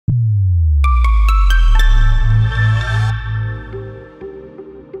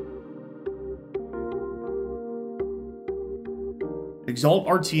Xalt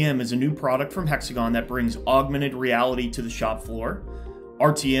RTM is a new product from Hexagon that brings augmented reality to the shop floor.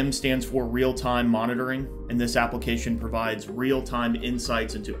 RTM stands for real-time monitoring, and this application provides real-time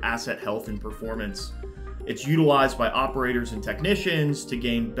insights into asset health and performance. It's utilized by operators and technicians to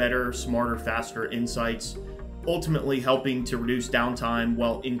gain better, smarter, faster insights, ultimately helping to reduce downtime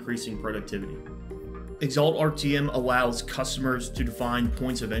while increasing productivity. Xalt RTM allows customers to define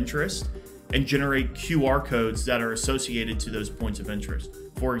points of interest and generate QR codes that are associated to those points of interest.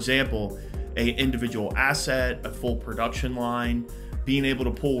 For example, an individual asset, a full production line, being able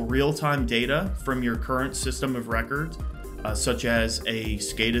to pull real-time data from your current system of records, such as a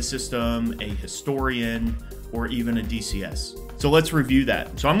SCADA system, a historian, or even a DCS. So let's review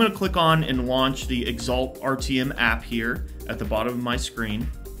that. So I'm going to click on and launch the Xalt RTM app here at the bottom of my screen.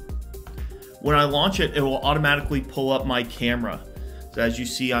 When I launch it, it will automatically pull up my camera. So as you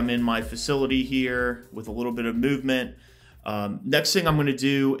see, I'm in my facility here with a little bit of movement. Next thing I'm going to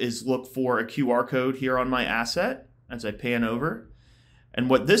do is look for a QR code here on my asset as I pan over. And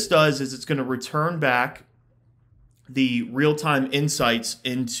what this does is it's going to return back the real-time insights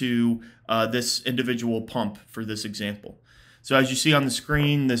into this individual pump for this example. So as you see on the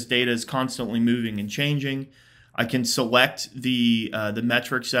screen, this data is constantly moving and changing. I can select the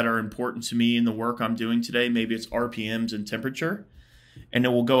metrics that are important to me in the work I'm doing today. Maybe it's RPMs and temperature. And it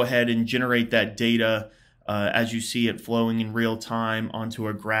will go ahead and generate that data as you see it flowing in real time onto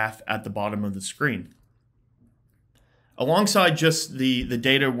a graph at the bottom of the screen. Alongside just the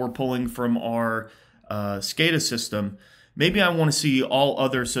data we're pulling from our SCADA system, maybe I want to see all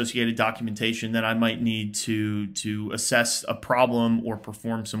other associated documentation that I might need to assess a problem or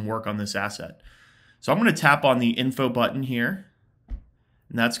perform some work on this asset. So I'm going to tap on the info button here,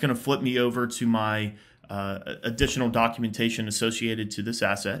 and that's going to flip me over to my additional documentation associated to this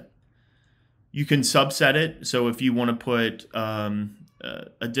asset. You can subset it. So if you want to put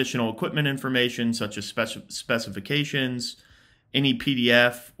additional equipment information such as specifications, any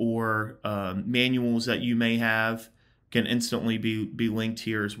PDF or manuals that you may have can instantly be linked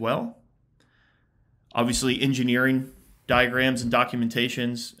here as well. Obviously, engineering diagrams and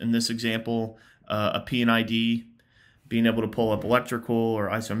documentations. In this example, a P&ID, being able to pull up electrical or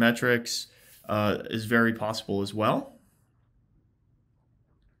isometrics is very possible as well.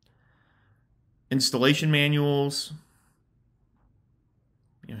 Installation manuals.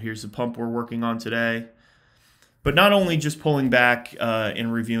 Here's the pump we're working on today. But not only just pulling back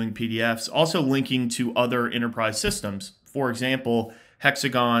and reviewing PDFs, also linking to other enterprise systems. For example,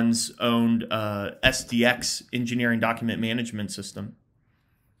 Hexagon's owned SDX, Engineering Document Management System.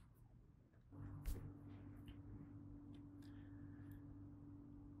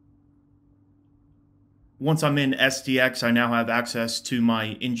 Once I'm in SDX, I now have access to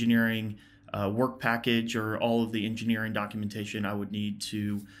my engineering work package or all of the engineering documentation I would need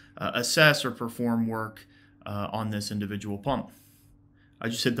to assess or perform work on this individual pump. I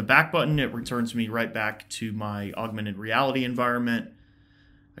just hit the back button. It returns me right back to my augmented reality environment.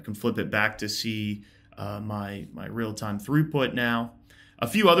 I can flip it back to see my real-time throughput now. A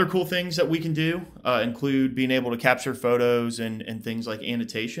few other cool things that we can do include being able to capture photos and things like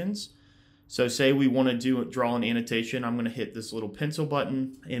annotations. So say we want to draw an annotation, I'm going to hit this little pencil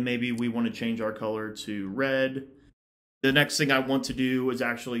button, and maybe we want to change our color to red. The next thing I want to do is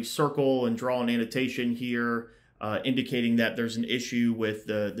actually circle and draw an annotation here, indicating that there's an issue with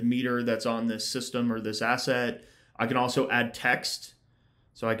the meter that's on this system or this asset. I can also add text.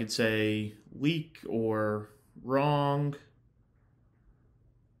 So I could say leak or wrong.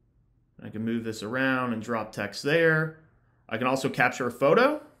 I can move this around and drop text there. I can also capture a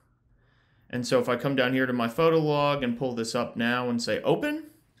photo. And so if I come down here to my photo log and pull this up now and say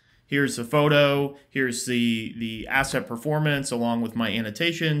open, here's the photo, here's the asset performance along with my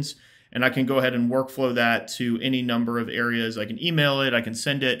annotations, and I can go ahead and workflow that to any number of areas. I can email it, I can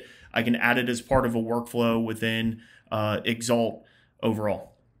send it, I can add it as part of a workflow within Xalt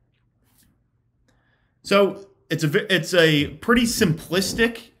overall. So it's a pretty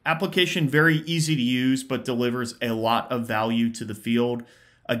simplistic application, very easy to use, but delivers a lot of value to the field.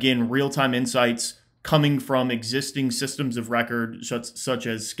 Again, real-time insights coming from existing systems of record, such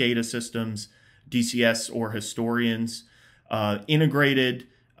as SCADA systems, DCS, or historians, integrated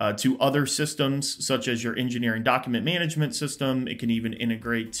to other systems, such as your engineering document management system. It can even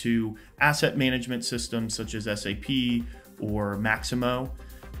integrate to asset management systems, such as SAP or Maximo.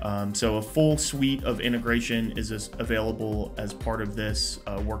 So a full suite of integration is available as part of this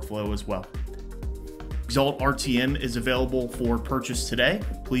workflow as well. Xalt RTM is available for purchase today.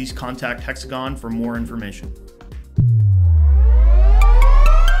 Please contact Hexagon for more information.